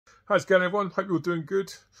How's it going, everyone? Hope you're all doing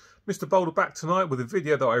good. Mr. Boulder back tonight with a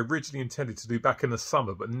video that I originally intended to do back in the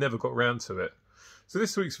summer but never got around to it. So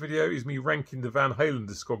this week's video is me ranking the Van Halen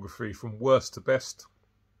discography from worst to best.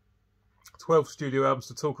 12 studio albums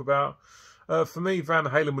to talk about. For me, Van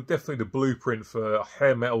Halen were definitely the blueprint for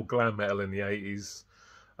hair metal, glam metal in the 80s.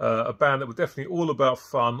 A band that were definitely all about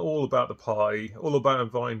fun, all about the party, all about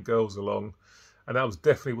inviting girls along. And that was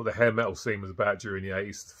definitely what the hair metal scene was about during the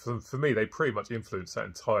 80s. For me, they pretty much influenced that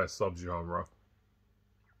entire subgenre.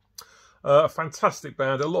 A fantastic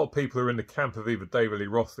band. A lot of people are in the camp of either David Lee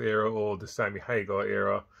Roth era or the Sammy Hagar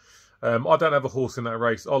era. I don't have a horse in that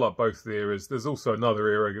race. I like both the eras. There's also another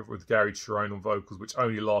era with Gary Cherone on vocals, which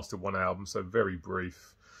only lasted one album, so very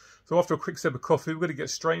brief. So after a quick sip of coffee, we're going to get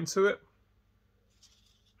straight into it.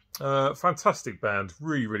 Fantastic band.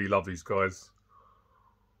 Really, really love these guys.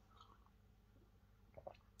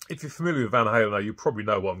 If you're familiar with Van Halen, though, you probably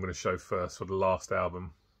know what I'm going to show first for the last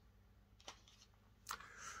album.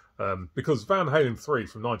 Because Van Halen 3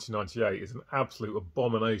 from 1998 is an absolute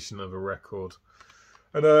abomination of a record.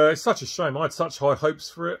 And it's such a shame. I had such high hopes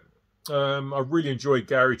for it. I really enjoyed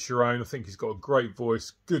Gary Cherone. I think he's got a great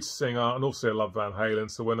voice, good singer, and also I love Van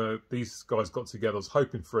Halen. So when these guys got together, I was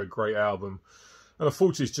hoping for a great album. And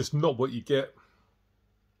unfortunately, it's just not what you get.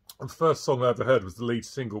 And the first song I ever heard was the lead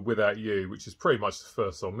single, Without You, which is pretty much the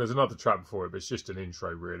first song. There's another track before it, but it's just an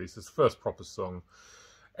intro, really. So it's the first proper song.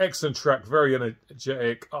 Excellent track, very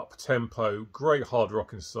energetic, up-tempo, great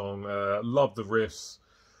hard-rocking song. Love the riffs.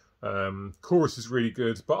 Chorus is really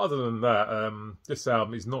good. But other than that, this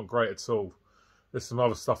album is not great at all. There's some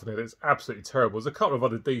other stuff in it that's absolutely terrible. There's a couple of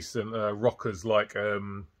other decent rockers like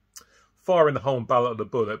Fire in the Hole and Ballad of the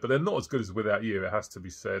Bullet, but they're not as good as Without You, it has to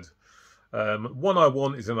be said. One I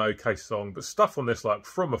Want is an okay song, but stuff on this like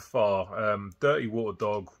From Afar, Dirty Water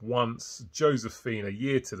Dog, Once, Josephine,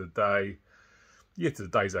 Year to the Day. Year to the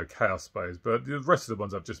Day is okay, I suppose, but the rest of the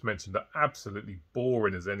ones I've just mentioned are absolutely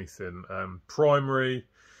boring as anything. Primary,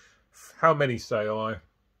 How Many Say I?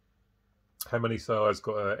 How Many Say I's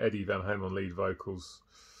got Eddie Van Halen on lead vocals.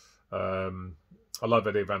 I love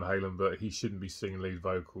Eddie Van Halen, but he shouldn't be singing lead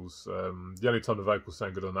vocals. The only time the vocals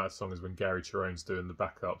sound good on that song is when Gary Cherone's doing the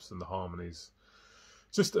backups and the harmonies.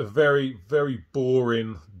 Just a very, very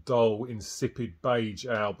boring, dull, insipid beige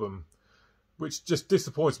album, which just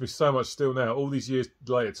disappoints me so much still now. All these years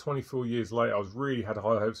later, 24 years later, I was really had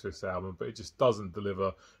high hopes for this album, but it just doesn't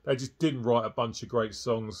deliver. They just didn't write a bunch of great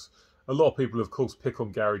songs. A lot of people, of course, pick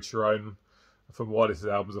on Gary Cherone from why this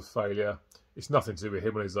album's a failure. It's nothing to do with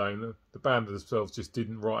him on his own. The band themselves just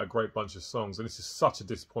didn't write a great bunch of songs, and this is such a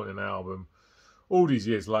disappointing album. All these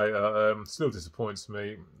years later, still disappoints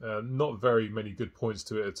me. Not very many good points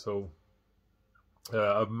to it at all.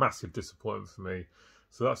 A massive disappointment for me.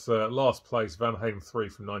 So that's last place, Van Halen 3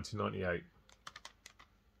 from 1998.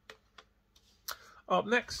 Up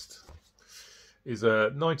next is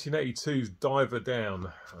 1982's Diver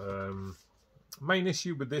Down. Main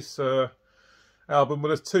issue with this album, well,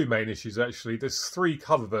 there's two main issues actually. There's 3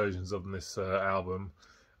 cover versions of this album,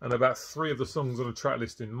 and about 3 of the songs on the track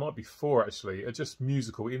listing, might be 4 actually, are just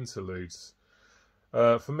musical interludes.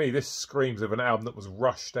 For me, this screams of an album that was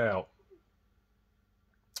rushed out.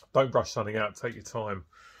 Don't rush something out, take your time.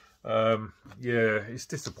 Yeah, it's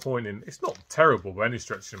disappointing. It's not terrible by any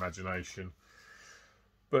stretch of the imagination.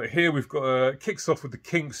 But here we've got, kicks off with the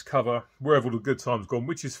Kinks cover, Wherever All the Good Times Gone,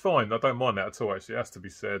 which is fine. I don't mind that at all, actually, it has to be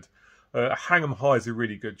said. Hang 'em High is a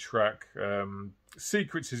really good track.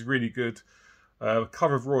 Secrets is really good.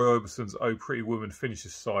 Cover of Roy Orbison's Oh Pretty Woman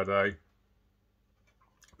finishes side A.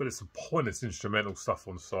 But it's some pointless instrumental stuff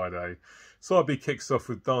on side A. Side B kicks off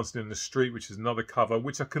with Dancing in the Street, which is another cover,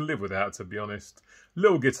 which I can live without, to be honest.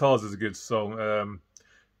 Little Guitars is a good song.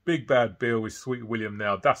 Big Bad Bill with Sweet William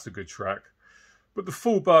Now, that's a good track. But the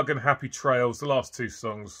Full Bug and Happy Trails, the last 2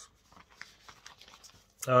 songs,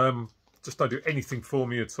 just don't do anything for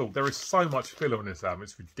me at all. There is so much filler on this album,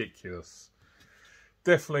 it's ridiculous.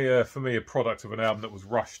 Definitely, for me, a product of an album that was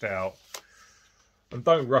rushed out. And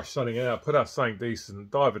don't rush something out, put out something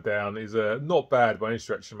decent. Diver Down is not bad by any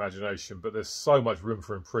stretch of imagination, but there's so much room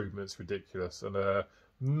for improvement, it's ridiculous. And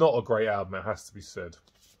not a great album, it has to be said.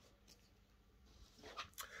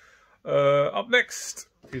 Up next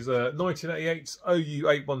is 1988's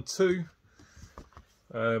OU812.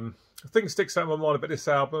 The thing that sticks out in my mind about this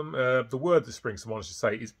album, the word that springs to mind, I should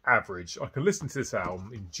say, is average. I can listen to this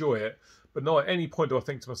album, enjoy it, but not at any point do I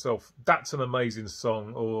think to myself, that's an amazing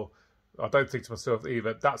song, or I don't think to myself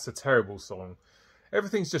either, that's a terrible song.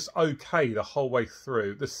 Everything's just okay the whole way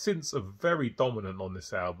through. The synths are very dominant on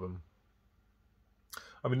this album.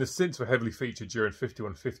 I mean, the synths were heavily featured during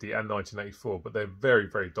 5150 and 1984, but they're very,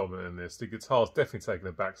 very dominant in this. The guitar's definitely taking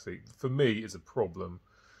a backseat. For me, it's a problem.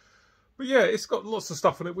 But yeah, it's got lots of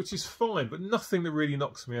stuff on it, which is fine, but nothing that really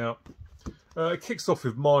knocks me out. It kicks off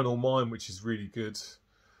with Mine or Mine, which is really good.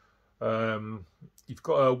 You've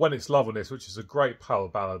got When It's Love on this, which is a great power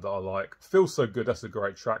ballad that I like. Feels So Good, that's a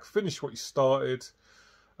great track. Finish What You Started,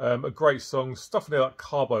 a great song. Stuff in there like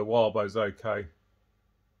Carbo Warbo is okay.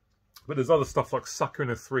 But there's other stuff like Sucker in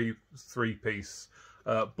a three-piece,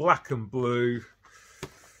 Black and Blue,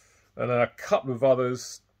 and a couple of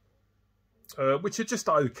others, which are just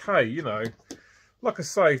okay, you know. Like I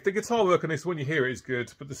say, the guitar work on this, when you hear it, is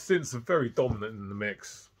good, but the synths are very dominant in the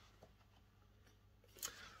mix.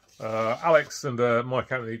 Alex and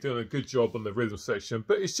Mike Anthony doing a good job on the rhythm section,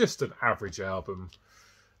 but it's just an average album.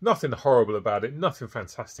 Nothing horrible about it, nothing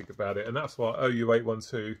fantastic about it, and that's why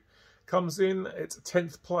OU812 comes in at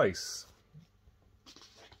 10th place.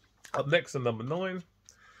 Up next at number 9,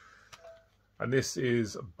 and this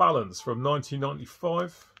is Balance from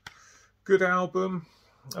 1995. Good album.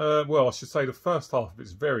 Well, I should say the first half of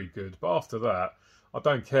it's very good, but after that, I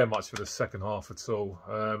don't care much for the second half at all.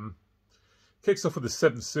 Kicks off with The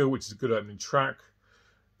Seventh Seal, which is a good opening track.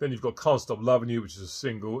 Then you've got Can't Stop Loving You, which is a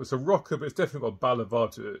single. It's a rocker, but it's definitely got a ballad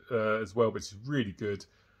vibe to it as well, which is really good.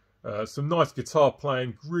 Some nice guitar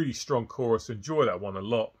playing, really strong chorus. Enjoy that one a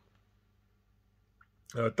lot.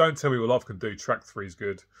 Don't Tell Me What Love Can Do, track 3 is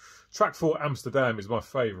good. Track 4, Amsterdam, is my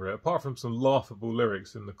favourite. Apart from some laughable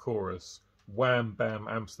lyrics in the chorus, Wham Bam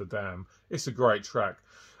Amsterdam, it's a great track.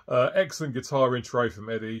 Excellent guitar intro from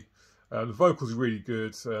Eddie. The vocals are really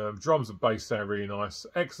good. Drums and bass sound really nice.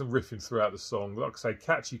 Excellent riffing throughout the song. Like I say,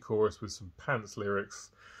 catchy chorus with some pants lyrics.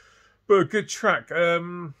 But a good track.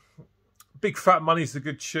 Big Fat Money's a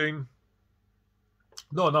good tune.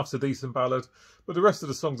 Not enough's a decent ballad. But the rest of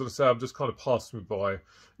the songs on this album just kind of passed me by.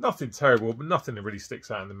 Nothing terrible, but nothing that really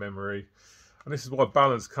sticks out in the memory. And this is why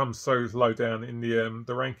Balance comes so low down in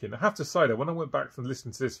the ranking. I have to say, though, when I went back and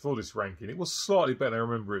listened to this for this ranking, it was slightly better than I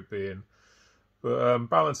remember it being. But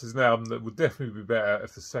Balance is an album that would definitely be better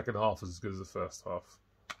if the second half was as good as the first half.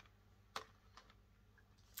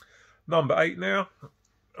 Number 8 now.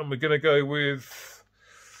 And we're going to go with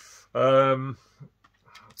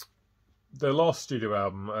their last studio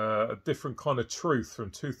album, A Different Kind of Truth from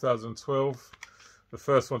 2012. The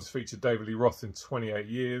first one to feature David Lee Roth in 28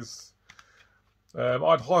 years. I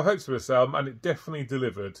had high hopes for this album, and it definitely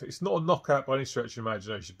delivered. It's not a knockout by any stretch of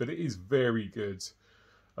imagination, but it is very good.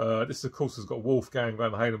 This, of course, has got Wolfgang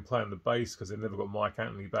Van Halen playing the bass because they never got Mike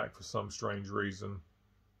Anthony back for some strange reason.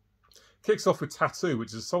 Kicks off with Tattoo, which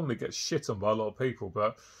is a song that gets shit on by a lot of people,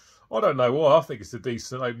 but I don't know why. I think it's a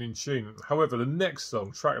decent opening tune. However, the next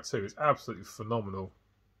song, track 2, is absolutely phenomenal.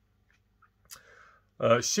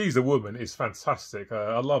 She's a Woman is fantastic.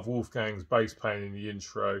 I love Wolfgang's bass playing in the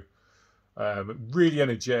intro. Really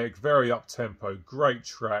energetic, very up-tempo, great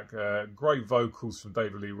track, great vocals from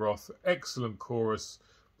David Lee Roth, excellent chorus,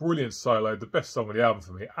 brilliant solo, the best song on the album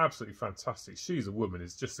for me, absolutely fantastic. She's a Woman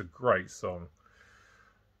is just a great song.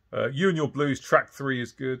 You and Your Blues, track 3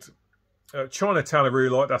 is good. Chinatown I really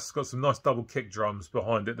like, that's got some nice double kick drums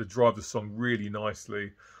behind it that drive the song really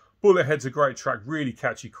nicely. Bullet Head's a great track, really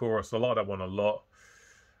catchy chorus, I like that one a lot.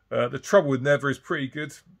 The Trouble With Never is pretty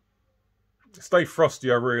good. Stay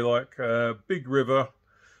Frosty I really like. Big River,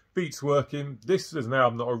 Beats Working. This is an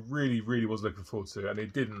album that I really, really was looking forward to, and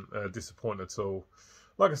it didn't disappoint at all.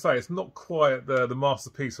 Like I say, it's not quite the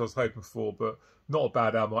masterpiece I was hoping for, but not a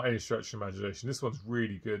bad album by any stretch of imagination. This one's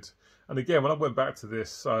really good. And again, when I went back to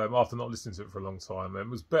this, after not listening to it for a long time, it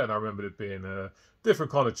was better than I remembered it being. A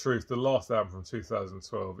Different Kind of Truth, the last album from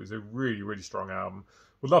 2012, is a really, really strong album.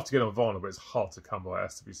 Would love to get on vinyl, but it's hard to come by, it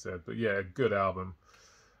has to be said. But yeah, a good album.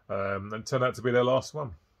 And turned out to be their last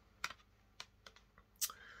one.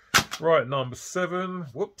 Right, number 7.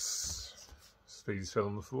 Whoops. Speedies fell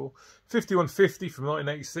on the floor. 5150 from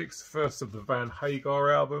 1986, the first of the Van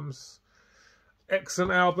Hagar albums.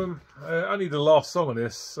 Excellent album. Only the last song on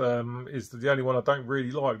this is the only one I don't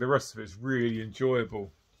really like. The rest of it's really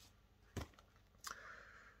enjoyable.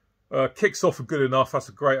 Kicks off with Good Enough. That's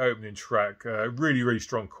a great opening track. Really, really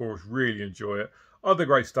strong chorus. Really enjoy it. Other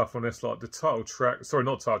great stuff on this, like the title track. Sorry,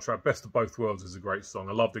 not title track. Best of Both Worlds is a great song.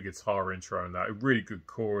 I love the guitar intro and that. A really good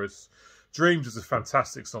chorus. Dreams is a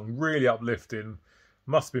fantastic song. Really uplifting.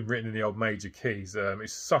 Must have been written in the old major keys.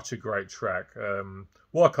 It's such a great track.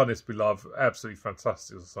 Why Can't This Be Love? Absolutely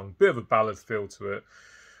fantastic song. Bit of a ballad feel to it.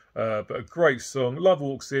 But a great song. Love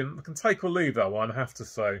Walks In. I can take or leave that one, I have to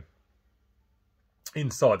say.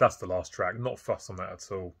 Inside, that's the last track. Not fussed on that at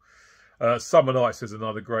all. Summer Nights is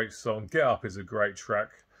another great song. Get Up is a great track.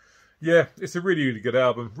 Yeah, it's a really, really good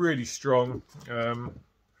album, really strong.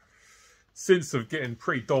 Synths are getting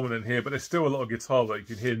pretty dominant here, but there's still a lot of guitar that you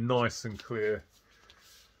can hear nice and clear.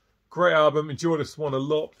 Great album, enjoy this one a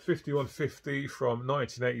lot. 5150 from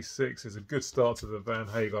 1986 is a good start to the Van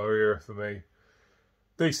Hagar era for me.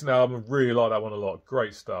 Decent album, really like that one a lot.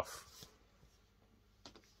 Great stuff.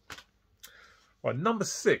 Right, number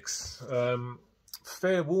 6,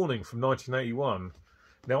 Fair Warning from 1981.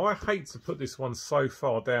 Now, I hate to put this one so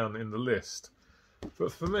far down in the list,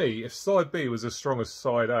 but for me, if side B was as strong as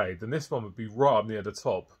side A, then this one would be right up near the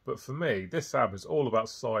top. But for me, this album is all about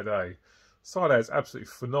side A. Side A is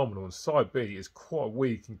absolutely phenomenal, and side B is quite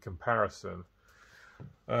weak in comparison.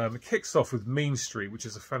 It kicks off with Mean Street, which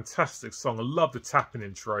is a fantastic song. I love the tapping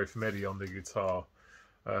intro from Eddie on the guitar.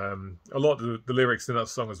 A lot of the lyrics in that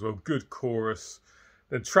song as well. Good chorus.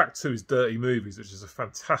 Then track 2 is Dirty Movies, which is a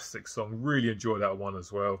fantastic song. Really enjoy that one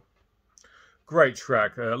as well. Great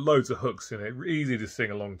track. Loads of hooks in it. Easy to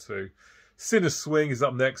sing along to. Sinner Swing is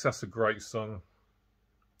up next. That's a great song.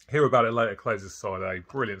 Hear About It Later closes side A.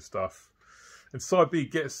 Brilliant stuff. And side B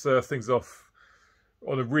gets things off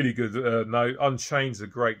on a really good note. Unchained is a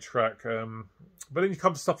great track. But then you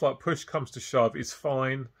come to stuff like Push Comes to Shove. It's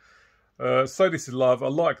fine. So This Is Love. I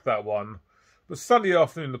like that one. But Sunday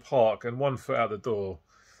Afternoon in the Park and One Foot Out the Door,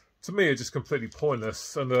 to me, are just completely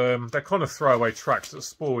pointless. And they're kind of throwaway tracks that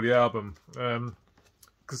spoil the album.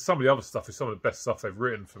 Because some of the other stuff is some of the best stuff they've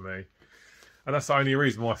written for me. And that's the only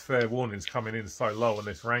reason why Fair Warning's coming in so low on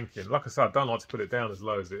this ranking. Like I said, I don't like to put it down as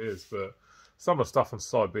low as it is, but some of the stuff on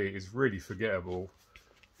side B is really forgettable.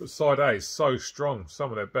 But side A is so strong.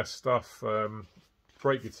 Some of their best stuff.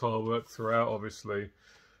 Great guitar work throughout, obviously.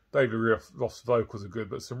 David Roth's vocals are good,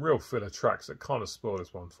 but some real filler tracks that kind of spoil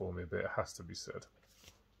this one for me a bit, it has to be said.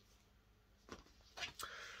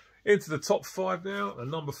 Into the top 5 now,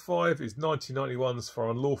 and number 5 is 1991's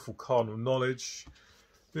For Unlawful Carnal Knowledge.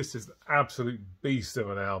 This is an absolute beast of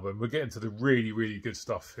an album. We're getting to the really, really good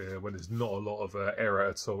stuff here when there's not a lot of error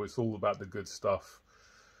at all. It's all about the good stuff.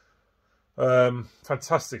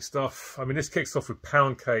 Fantastic stuff. I mean, this kicks off with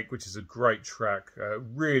Pound Cake, which is a great track.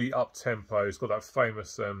 Really up-tempo. It's got that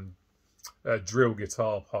famous drill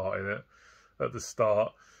guitar part in it at the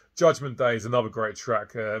start. Judgment Day is another great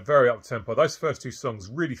track. Very up-tempo. Those first 2 songs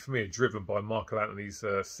really, for me, are driven by Michael Anthony's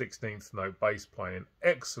 16th note bass playing.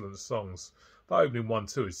 Excellent songs. The opening one,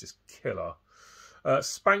 too, is just killer.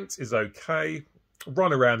 Spanked is okay.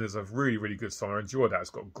 Run Around is a really, really good song. I enjoy that. It's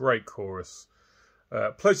got a great chorus.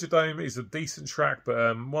 Pleasure Dome is a decent track,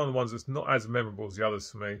 but one of the ones that's not as memorable as the others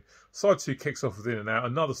for me. Side 2 kicks off with In and Out,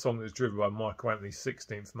 another song that's driven by Michael Anthony's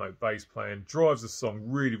 16th note bass playing. Drives the song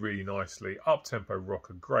really, really nicely. Up-tempo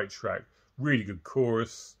rocker, great track. Really good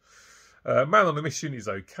chorus. Man on a Mission is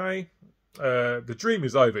okay. The Dream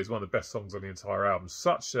Is Over is one of the best songs on the entire album.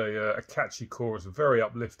 Such a catchy chorus, a very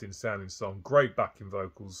uplifting sounding song. Great backing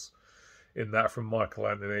vocals in that from Michael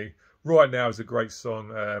Anthony. Right Now is a great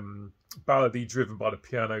song. Ballady, driven by the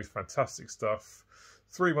piano, fantastic stuff.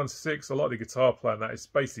 316, I like the guitar playing that. It's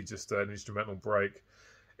basically just an instrumental break.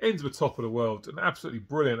 Ends with Top of the World, an absolutely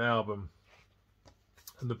brilliant album.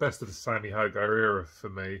 And the best of the Sammy Hagar era for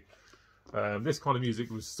me. This kind of music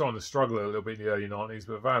was starting to struggle a little bit in the early 90s,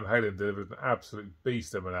 but Van Halen delivered an absolute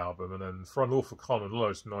beast of an album. And then For Unlawful Carnal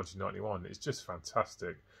Knowledge in 1991, it's just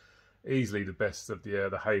fantastic. Easily the best of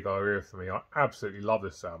the Hagar era for me. I absolutely love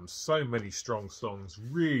this album. So many strong songs.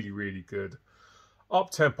 Really, really good.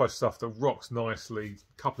 Up-tempo stuff that rocks nicely.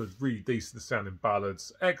 A couple of really decent sounding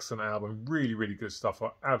ballads. Excellent album. Really, really good stuff. I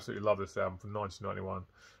absolutely love this album from 1991.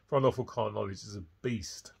 For Unlawful Carnal Knowledge is a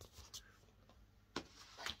beast.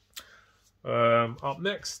 Up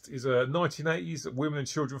next is 1980s Women and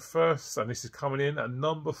Children First. And this is coming in at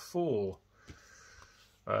number 4.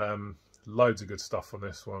 Loads of good stuff on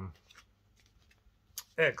this one.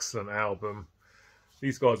 Excellent album.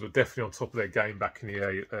 These guys were definitely on top of their game back in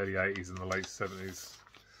the early 80s and the late 70s.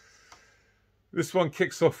 This one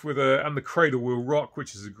kicks off with And the Cradle Will Rock,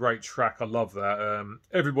 which is a great track. I love that.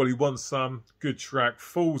 Everybody Wants Some, good track.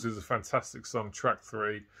 Fools is a fantastic song, track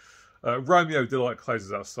 3. Romeo Delight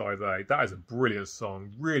closes out side A. That is a brilliant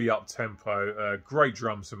song. Really up-tempo. Great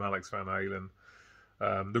drums from Alex Van Halen.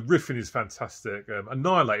 The riffing is fantastic.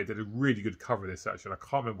 Annihilated did a really good cover of this, actually. I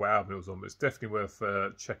can't remember what album it was on, but it's definitely worth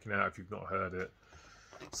checking out if you've not heard it.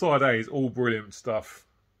 Side A is all brilliant stuff.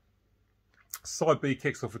 Side B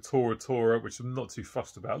kicks off with Tora Tora, which I'm not too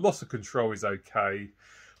fussed about. Loss of Control is okay,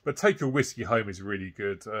 but Take Your Whiskey Home is really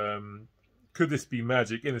good. Could This Be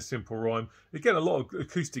Magic? In a Simple Rhyme. Again, a lot of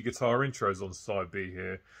acoustic guitar intros on side B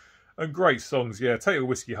here. And great songs, yeah. Take Your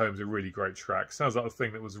Whiskey Home is a really great track. Sounds like a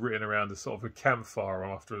thing that was written around a sort of a campfire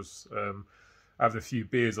after having a few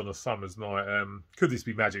beers on a summer's night. Could This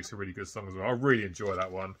Be Magic's a really good song as well. I really enjoy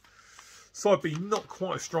that one. Side B, not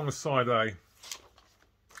quite as strong as side A,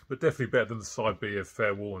 but definitely better than the side B of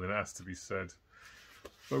Fair Warning, it has to be said.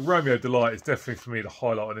 But Romeo Delight is definitely for me the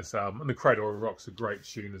highlight on this album, and The Cradle of Rock's a great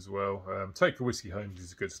tune as well. Take a Whiskey Home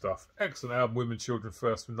is good stuff. Excellent album, Women, Children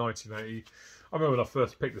First from 1980. I remember when I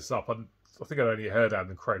first picked this up, I think I'd only heard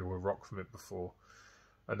The Cradle of Rock from it before.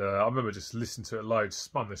 And I remember just listening to it loads,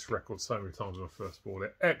 spun this record so many times when I first bought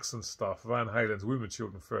it. Excellent stuff. Van Halen's Women,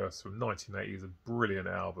 Children First from 1980 is a brilliant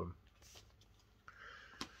album.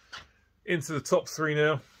 Into the top 3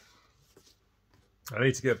 now. I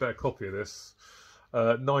need to get a better copy of this.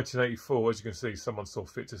 1984, as you can see, someone saw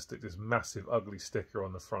fit to stick this massive ugly sticker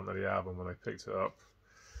on the front of the album when they picked it up.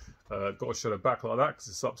 Got to show the back like that because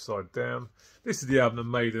it's upside down. This is the album that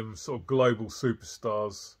made them sort of global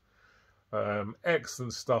superstars.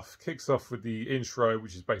 Excellent stuff. Kicks off with the intro,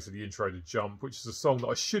 which is basically the intro to Jump, which is a song that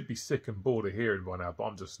I should be sick and bored of hearing by now, but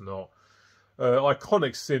I'm just not.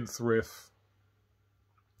 Iconic synth riff.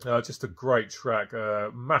 Just a great track.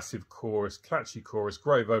 Massive chorus, catchy chorus,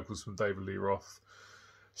 great vocals from David Lee Roth.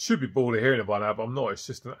 Should be bored of hearing it by now, but I'm not. It's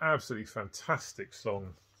just an absolutely fantastic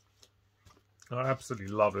song. I absolutely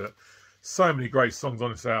love it. So many great songs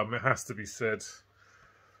on this album, it has to be said.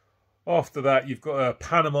 After that, you've got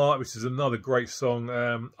Panama, which is another great song.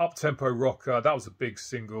 Up-tempo rocker, that was a big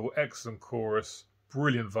single. Excellent chorus,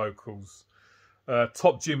 brilliant vocals.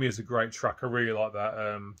 Top Jimmy is a great track, I really like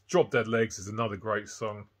that. Drop Dead Legs is another great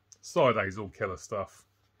song. Side A is all killer stuff.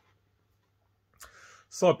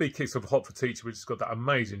 Side B kicks off Hot for Teacher, which has got that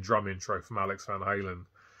amazing drum intro from Alex Van Halen.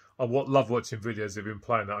 I love watching videos of him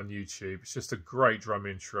playing that on YouTube. It's just a great drum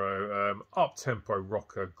intro. Up-tempo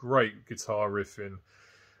rocker, great guitar riffing.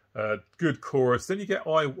 Good chorus. Then you get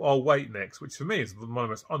I'll Wait next, which for me is one of the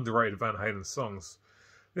most underrated Van Halen songs.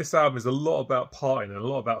 This album is a lot about partying and a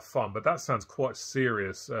lot about fun, but that sounds quite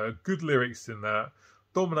serious. Good lyrics in that,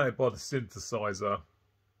 dominated by the synthesizer.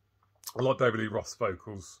 I like David Lee Roth's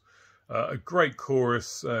vocals. A great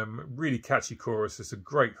chorus, really catchy chorus. It's a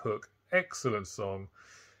great hook. Excellent song.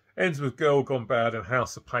 Ends with Girl Gone Bad and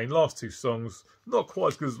House of Pain. Last 2 songs, not quite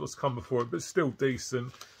as good as what's come before it, but still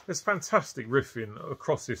decent. There's fantastic riffing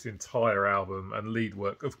across this entire album and lead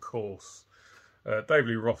work, of course. David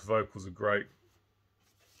Lee Roth vocals are great.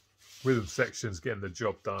 Rhythm sections getting the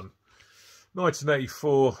job done.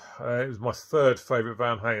 1984, it was my 3rd favourite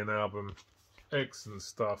Van Halen album. Excellent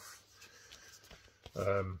stuff.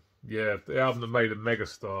 Yeah, the album that made them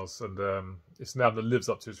megastars, and it's an album that lives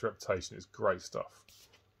up to its reputation. It's great stuff.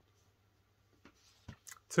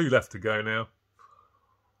 2 left to go now.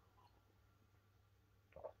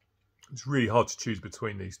 It's really hard to choose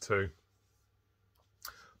between these 2.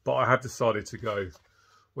 But I have decided to go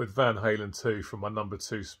with Van Halen 2 from my number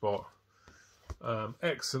 2 spot.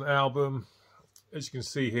 Excellent album. As you can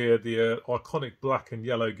see here, the iconic black and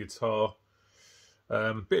yellow guitar.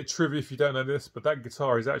 Bit of trivia if you don't know this, but that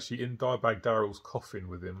guitar is actually in Dimebag Darrell's coffin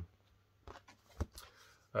with him.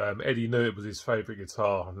 Eddie knew it was his favourite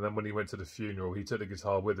guitar, and then when he went to the funeral, he took the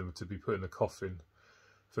guitar with him to be put in the coffin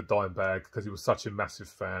for Dimebag because he was such a massive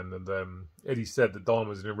fan. And Eddie said that Dime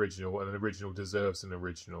was an original, and an original deserves an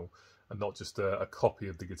original, and not just a copy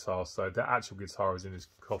of the guitar. So the actual guitar is in his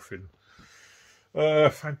coffin.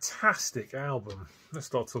 Fantastic album. Let's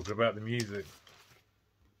start talking about the music.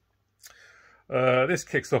 This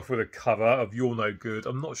kicks off with a cover of You're No Good.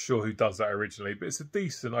 I'm not sure who does that originally, but it's a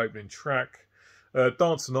decent opening track.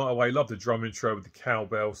 Dance the Night Away, love the drum intro with the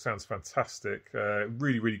cowbell, sounds fantastic.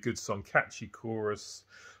 Really, really good song, catchy chorus.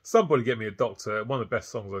 Somebody Get Me a Doctor, one of the best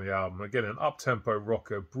songs on the album. Again, an up-tempo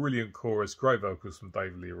rocker, brilliant chorus, great vocals from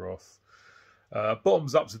David Lee Roth.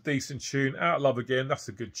 Bottoms Up's a decent tune. Out of Love Again, that's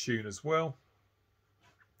a good tune as well.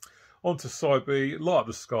 On to side B, Light Up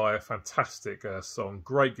the Sky, a fantastic song,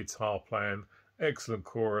 great guitar playing, excellent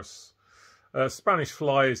chorus. Spanish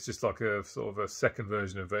Fly is just like a sort of a second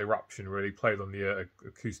version of Eruption, really, played on the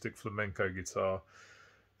acoustic flamenco guitar.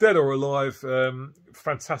 Dead or Alive,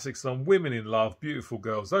 fantastic song. Women in Love, Beautiful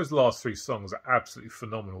Girls. Those last 3 songs are absolutely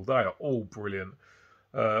phenomenal. They are all brilliant.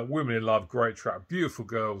 Women in Love, great track. Beautiful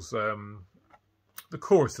Girls, the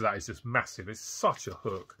chorus to that is just massive. It's such a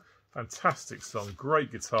hook. Fantastic song,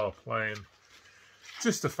 great guitar playing.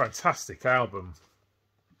 Just a fantastic album.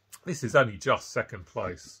 This is only just 2nd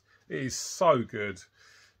place. It is so good.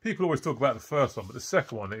 People always talk about the first one, but the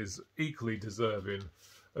second one is equally deserving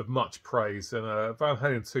of much praise. And Van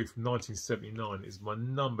Halen 2 from 1979 is my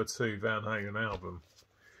number 2 Van Halen album.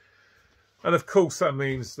 And of course that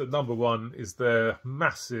means that number 1 is their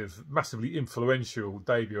massively influential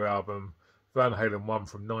debut album, Van Halen 1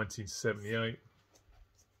 from 1978.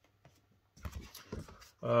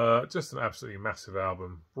 Just an absolutely massive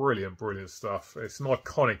album. Brilliant, brilliant stuff. It's an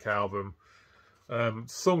iconic album.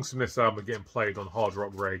 Songs from this album are getting played on hard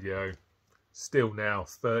rock radio still now,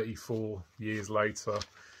 34 years later.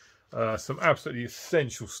 Some absolutely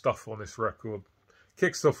essential stuff on this record.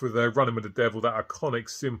 Kicks off with Running with the Devil, that iconic,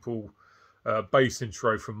 simple bass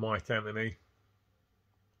intro from Mike Anthony.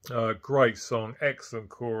 Great song, excellent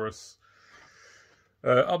chorus.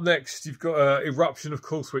 Up next, you've got Eruption, of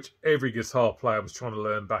course, which every guitar player was trying to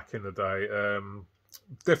learn back in the day.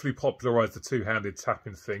 Definitely popularised the two-handed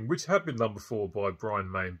tapping thing, which had been done before by Brian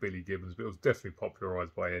May and Billy Gibbons, but it was definitely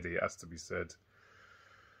popularised by Eddie, it has to be said.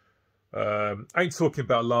 Ain't Talking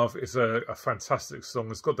About Love is a fantastic song.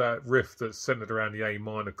 It's got that riff that's centred around the A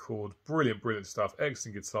minor chord. Brilliant, brilliant stuff.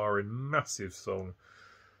 Excellent guitaring, massive song.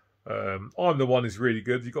 I'm the One is really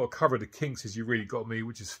good. You've got to cover the Kinks as You Really Got Me,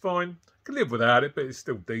 which is fine. Can live without it, but it's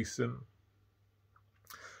still decent.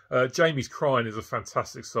 Jamie's Crying is a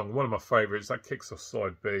fantastic song. One of my favourites. That kicks off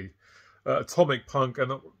side B. Atomic Punk,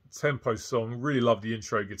 and a tempo song. Really love the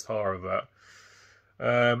intro guitar of that.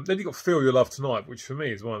 Then you've got Feel Your Love Tonight, which for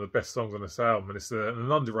me is one of the best songs on this album. And it's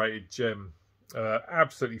an underrated gem.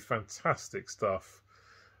 Absolutely fantastic stuff.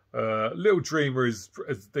 Little Dreamer is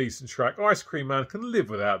a decent track. Ice Cream Man, can live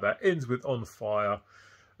without that. Ends with On Fire.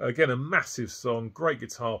 Again, a massive song. Great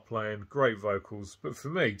guitar playing. Great vocals. But for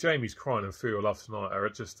me, Jamie's Crying and Feel Your Love Tonight are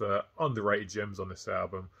just underrated gems on this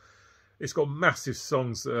album. It's got massive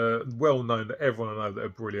songs that are well known, that everyone knows that are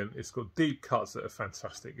brilliant. It's got deep cuts that are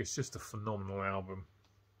fantastic. It's just a phenomenal album.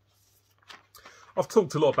 I've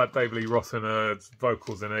talked a lot about David Lee Roth and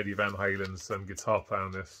vocals and Eddie Van Halen's guitar play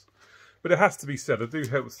on this. But it has to be said, I do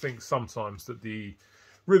think sometimes that the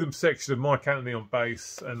rhythm section of Mike Anthony on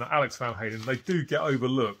bass and Alex Van Halen, they do get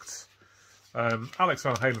overlooked. Alex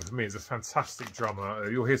Van Halen for me is a fantastic drummer.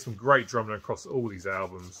 You'll hear some great drumming across all these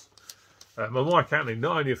albums. And Mike Anthony,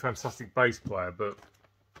 not only a fantastic bass player, but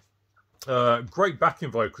great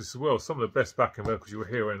backing vocals as well. Some of the best backing vocals you'll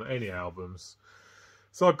hear in any albums.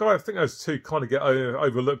 So I think those two kind of get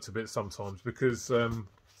overlooked a bit sometimes, because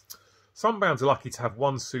some bands are lucky to have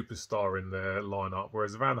one superstar in their lineup,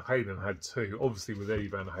 whereas Van Halen had two. Obviously, with Eddie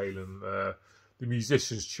Van Halen, the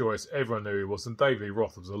musician's choice, everyone knew he was, and David Lee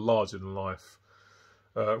Roth was a larger-than-life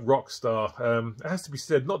rock star. It has to be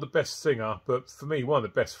said, not the best singer, but for me, one of the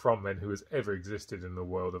best frontmen who has ever existed in the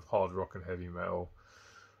world of hard rock and heavy metal.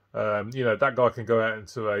 You know, that guy can go out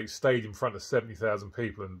into a stage in front of 70,000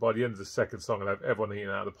 people, and by the end of the second song, he'll have everyone eating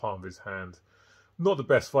out of the palm of his hand. Not the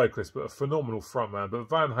best vocalist, but a phenomenal frontman. But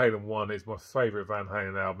Van Halen 1 is my favourite Van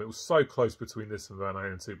Halen album. It was so close between this and Van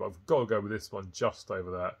Halen 2, but I've got to go with this one just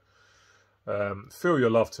over that. Feel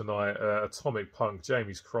Your Love Tonight, Atomic Punk,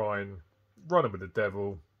 Jamie's Crying, Running with the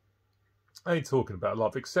Devil, Ain't Talking About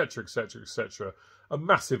Love, etc, etc, etc. A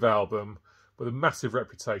massive album with a massive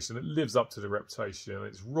reputation. It lives up to the reputation, and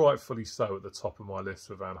it's rightfully so at the top of my list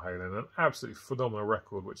for Van Halen. An absolutely phenomenal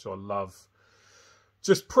record, which I love.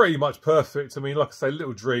 Just pretty much perfect. I mean, like I say,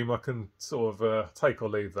 Little Dream, I can sort of take or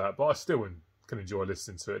leave that, but I still can enjoy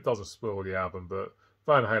listening to it. It doesn't spoil the album, but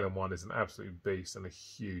Van Halen 1 is an absolute beast and a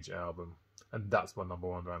huge album. And that's my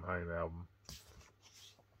 #1 Van Halen album.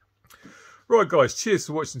 Right, guys, cheers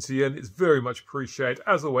for watching to the end. It's very much appreciated.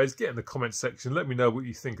 As always, get in the comment section. Let me know what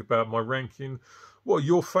you think about my ranking. What are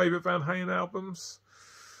your favourite Van Halen albums?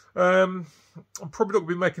 I'm probably not going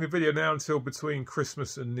to be making a video now until between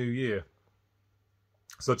Christmas and New Year.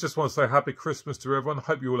 So I just want to say happy Christmas to everyone. I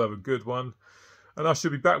hope you all have a good one. And I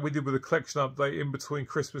should be back with you with a collection update in between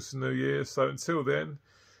Christmas and New Year. So until then,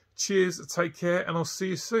 cheers, take care, and I'll see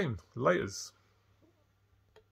you soon. Laters.